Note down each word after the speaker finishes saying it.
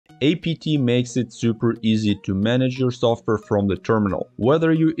APT makes it super easy to manage your software from the terminal,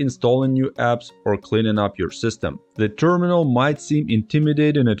 whether you installing new apps or cleaning up your system. The terminal might seem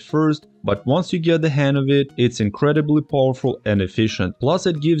intimidating at first, but once you get the hang of it, it's incredibly powerful and efficient. Plus,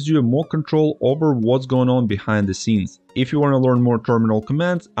 it gives you more control over what's going on behind the scenes. If you want to learn more terminal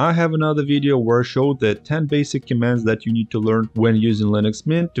commands, I have another video where I show the 10 basic commands that you need to learn when using Linux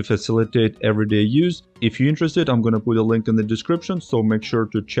Mint to facilitate everyday use. If you're interested, I'm going to put a link in the description, so make sure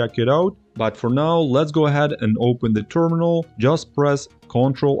to check it out. But for now, let's go ahead and open the terminal. Just press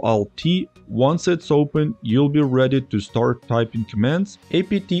Ctrl-Alt-T. Once it's open, you'll be ready to start typing commands.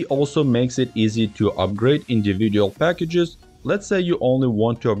 APT also makes it easy to upgrade individual packages. Let's say you only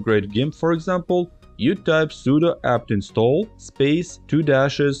want to upgrade GIMP, for example. You type sudo apt install space 2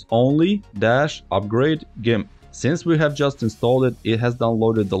 dashes only dash upgrade GIMP. Since we have just installed it, it has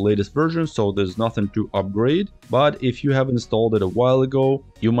downloaded the latest version, so there's nothing to upgrade. But if you have installed it a while ago,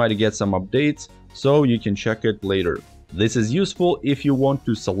 you might get some updates, so you can check it later. This is useful if you want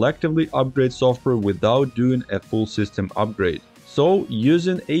to selectively upgrade software without doing a full system upgrade. So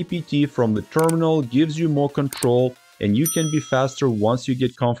using APT from the terminal gives you more control, and you can be faster once you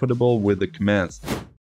get comfortable with the commands.